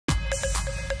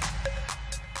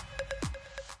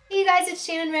you guys, it's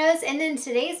Channon Rose, and in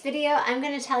today's video I'm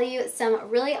going to tell you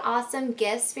some really awesome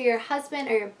gifts for your husband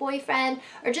or your boyfriend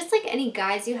or just like any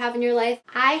guys you have in your life.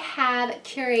 I have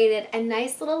curated a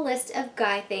nice little list of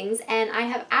guy things, and I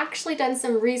have actually done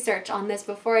some research on this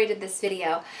before I did this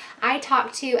video. I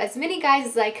talked to as many guys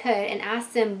as I could and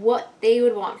asked them what they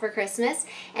would want for Christmas,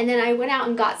 and then I went out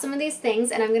and got some of these things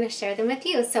and I'm going to share them with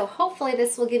you. So hopefully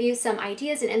this will give you some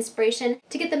ideas and inspiration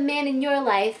to get the man in your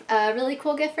life a really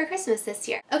cool gift for Christmas this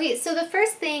year. Okay, so the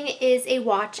first thing is a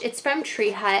watch. It's from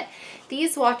Tree Hut.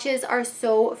 These watches are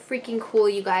so freaking cool,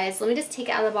 you guys. Let me just take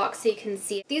it out of the box so you can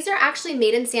see. These are actually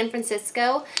made in San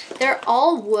Francisco. They're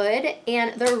all wood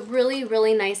and they're really,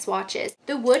 really nice watches.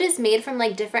 The wood is made from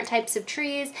like different types of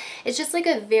trees. It's just like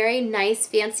a very nice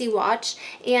fancy watch,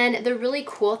 and the really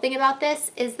cool thing about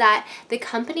this is that the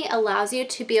company allows you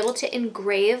to be able to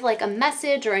engrave like a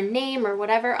message or a name or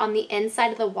whatever on the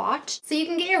inside of the watch. So you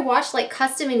can get your watch like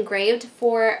custom engraved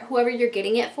for whoever you're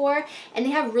getting it for, and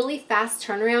they have really fast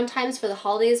turnaround times for the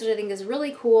holidays, which I think is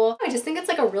really cool. I just think it's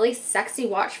like a really sexy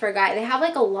watch for a guy. They have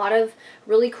like a lot of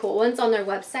really cool ones on their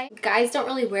website. Guys don't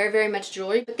really wear very much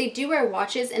jewelry, but they do wear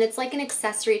watches, and it's like an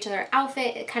accessory to their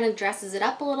outfit. It kind of dresses it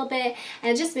up a little bit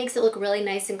and it just makes it look really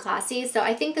nice and classy. So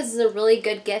I think this is a really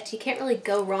good gift. You can't really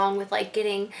go wrong with like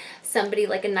getting somebody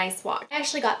like a nice watch. I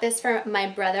actually got this for my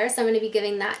brother, so I'm going to be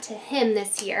giving that to him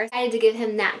this year. I had to give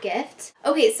him that gift.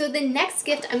 Okay, so the next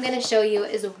gift I'm going to show you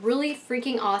is really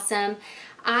freaking awesome.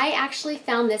 I actually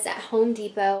found this at Home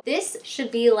Depot. This should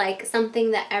be like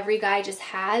something that every guy just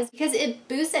has because it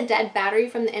boosts a dead battery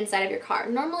from the inside of your car.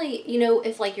 Normally, you know,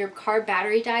 if like your car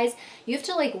battery dies, you have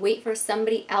to like wait for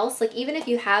somebody else. Like even if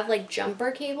you have like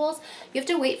jumper cables, you have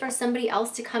to wait for somebody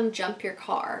else to come jump your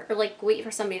car, or like wait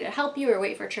for somebody to help you, or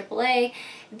wait for AAA.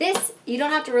 This, you don't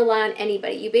have to rely on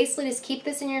anybody. You basically just keep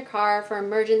this in your car for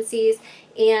emergencies,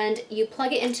 and you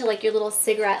plug it into like your little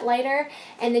cigarette lighter,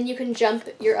 and then you can jump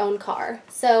your own car.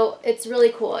 So it's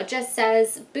really cool. It just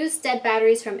says boost dead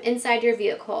batteries from inside your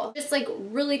vehicle. Just like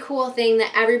really cool thing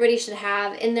that everybody should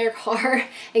have in their car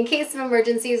in case of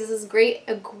emergencies. This is great,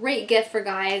 a great gift for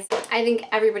guys. I think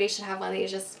everybody should have one of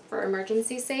these just for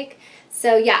emergency's sake.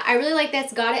 So yeah, I really like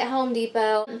this. Got it at Home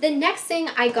Depot. The next thing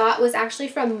I got was actually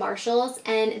from Marshall's,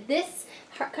 and this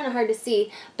kind of hard to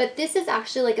see, but this is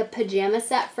actually like a pajama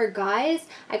set for guys.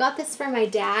 I got this for my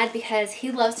dad because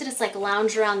he loves to just like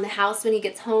lounge around the house when he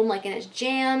gets home, like in his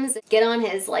jams, get on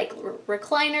his like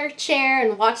recliner chair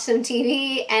and watch some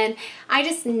TV. And I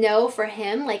just know for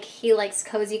him, like he likes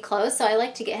cozy clothes, so I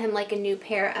like to get him like a new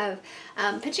pair of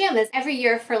pajamas every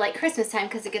year for like Christmas time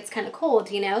because it gets kind of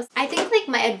cold, you know. I think like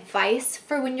my advice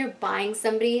for when you're buying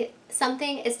somebody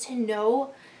something is to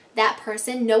know that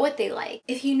person, know what they like.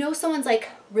 If you know someone's like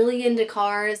really into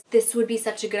cars, this would be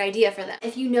such a good idea for them.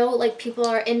 If you know like people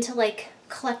are into like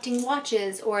collecting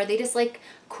watches, or they just like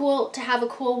cool to have a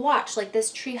cool watch, like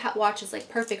this Tree Hut watch is like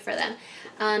perfect for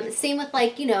them. Same with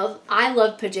like, you know, I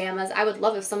love pajamas. I would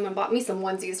love if someone bought me some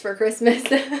onesies for Christmas.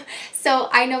 So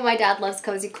I know my dad loves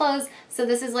cozy clothes, so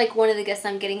this is like one of the gifts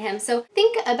I'm getting him. So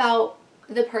think about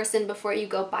the person before you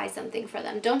go buy something for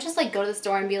them. Don't just like go to the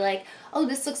store and be like, oh,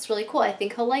 this looks really cool, I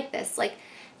think he'll like this. Like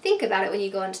think about it when you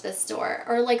go into the store,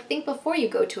 or like think before you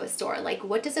go to a store, like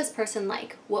what does this person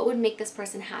like? What would make this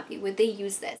person happy? Would they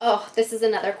use this? Oh, this is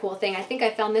another cool thing. I think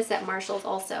I found this at Marshall's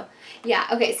also. Yeah,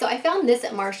 okay, so I found this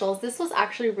at Marshall's. This was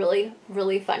actually really,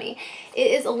 really funny.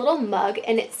 It is a little mug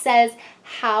and it says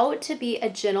how to be a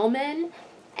gentleman,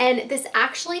 and this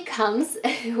actually comes,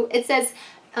 it says,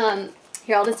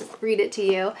 here, I'll just read it to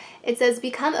you. It says,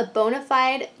 become a bona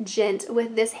fide gent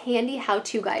with this handy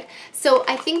how-to guide. So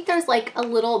I think there's like a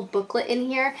little booklet in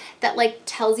here that like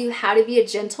tells you how to be a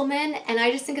gentleman, and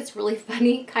I just think it's really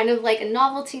funny, kind of like a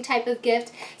novelty type of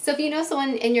gift. So if you know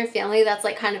someone in your family that's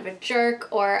like kind of a jerk,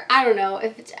 or I don't know,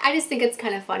 I just think it's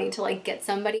kind of funny to like get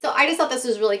somebody. So I just thought this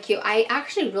was really cute. I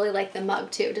actually really like the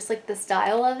mug too, just like the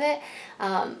style of it.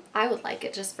 I would like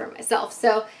it just for myself.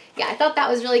 So yeah, I thought that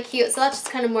was really cute. So that's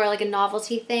just kind of more like a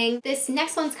novelty thing. This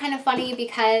next one's kind of funny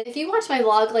because if you watched my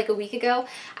vlog like a week ago,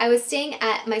 I was staying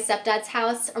at my stepdad's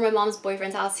house, or my mom's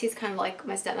boyfriend's house. He's kind of like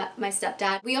my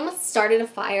stepdad. We almost started a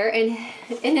fire in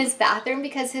his bathroom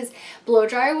because his blow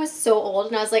dryer was so old,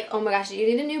 and I was like, oh my gosh, you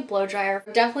need a new blow dryer.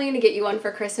 I'm definitely gonna get you one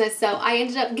for Christmas. So I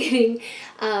ended up getting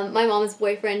my mom's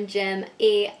boyfriend Jim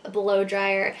a blow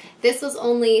dryer. This was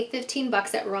only 15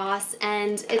 bucks at Ross,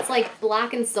 and it's like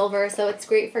black and silver, so it's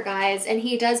great for guys. And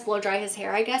he does blow dry his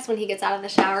hair, I guess, when he gets out of the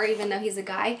shower, even though he's a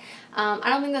guy. I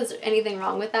don't think there's anything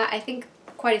wrong with that. I think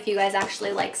quite a few guys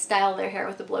actually like style their hair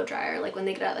with the blow dryer, like when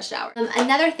they get out of the shower.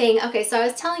 Another thing, okay, so I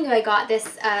was telling you I got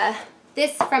this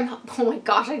this from, oh my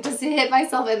gosh, I just hit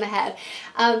myself in the head,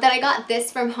 that I got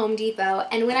this from Home Depot.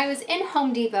 And when I was in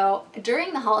Home Depot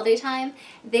during the holiday time,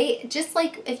 they, just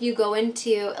like if you go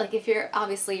into, like if you're,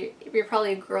 obviously you're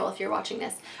probably a girl if you're watching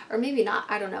this, or maybe not,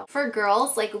 I don't know. For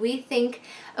girls, like we think,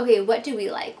 okay, what do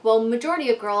we like? Well, majority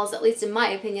of girls, at least in my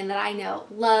opinion that I know,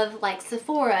 love like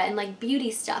Sephora and like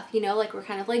beauty stuff, you know, like we're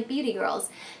kind of like beauty girls.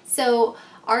 So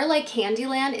our like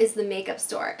Candyland is the makeup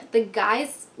store. The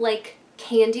guys like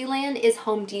Candyland is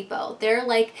Home Depot. They're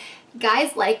like,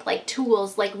 guys like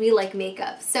tools like we like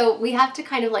makeup. So we have to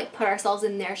kind of like put ourselves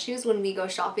in their shoes when we go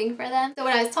shopping for them. So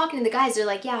when I was talking to the guys, they're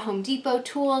like, yeah, Home Depot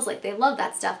tools, like they love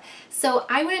that stuff. So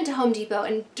I went into Home Depot,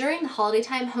 and during the holiday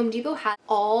time, Home Depot had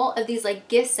all of these like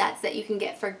gift sets that you can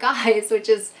get for guys, which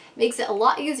is makes it a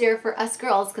lot easier for us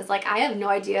girls, because like I have no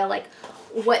idea like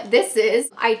what this is.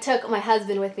 I took my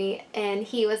husband with me, and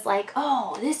he was like,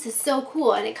 oh, this is so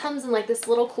cool, and it comes in like this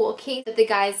little cool case that the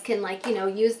guys can like, you know,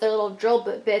 use their little drill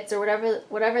bits or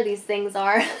whatever these things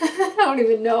are. I don't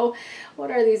even know what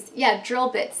are these. Yeah, drill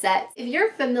bit sets. If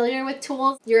you're familiar with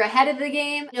tools, you're ahead of the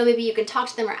game. You know, maybe you can talk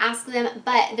to them or ask them,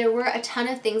 but there were a ton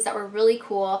of things that were really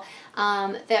cool,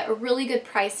 that are really good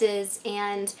prices,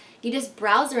 and you just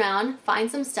browse around,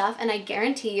 find some stuff, and I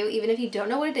guarantee you, even if you don't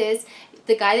know what it is,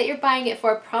 the guy that you're buying it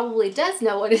for probably does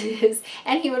know what it is,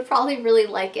 and he would probably really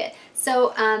like it.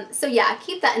 So, so yeah,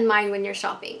 keep that in mind when you're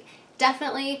shopping.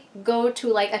 Definitely go to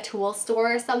like a tool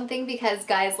store or something, because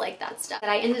guys like that stuff. But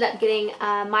I ended up getting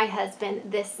my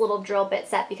husband this little drill bit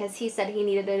set because he said he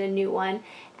needed a new one.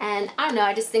 And I don't know,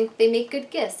 I just think they make good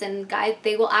gifts, and guys,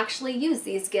 they will actually use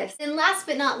these gifts. And last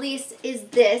but not least is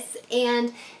this,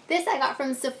 and this I got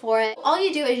from Sephora. All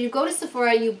you do is you go to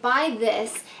Sephora, you buy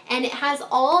this, and it has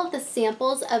all of the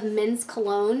samples of men's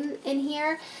cologne in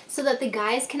here so that the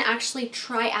guys can actually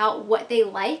try out what they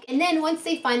like. And then once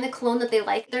they find the cologne that they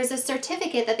like, there's a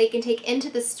certificate that they can take into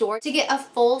the store to get a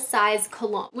full-size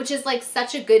cologne, which is like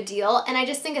such a good deal. And I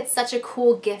just think it's such a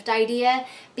cool gift idea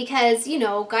because, you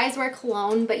know, guys wear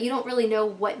cologne, but you don't really know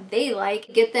what they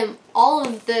like. Get them all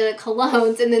of the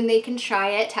colognes, and then they can try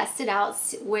it, test it out,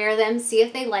 wear them, see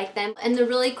if they like them. And the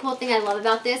really cool thing I love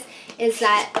about this is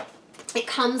that it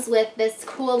comes with this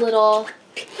cool little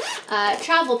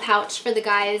travel pouch for the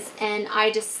guys, and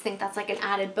I just think that's like an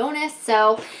added bonus.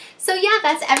 So yeah,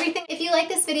 that's everything. If you like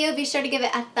this video, be sure to give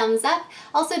it a thumbs up.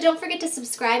 Also, don't forget to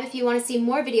subscribe if you want to see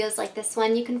more videos like this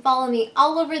one. You can follow me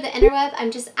all over the interweb.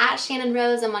 I'm just at Channon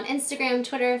Rose. I'm on Instagram,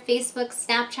 Twitter, Facebook,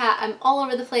 Snapchat. I'm all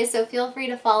over the place, so feel free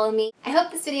to follow me. I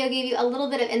hope this video gave you a little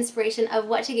bit of inspiration of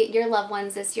what to get your loved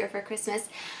ones this year for Christmas.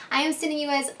 I am sending you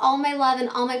guys all my love and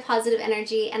all my positive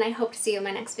energy, and I hope to see you in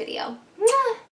my next video. Mwah!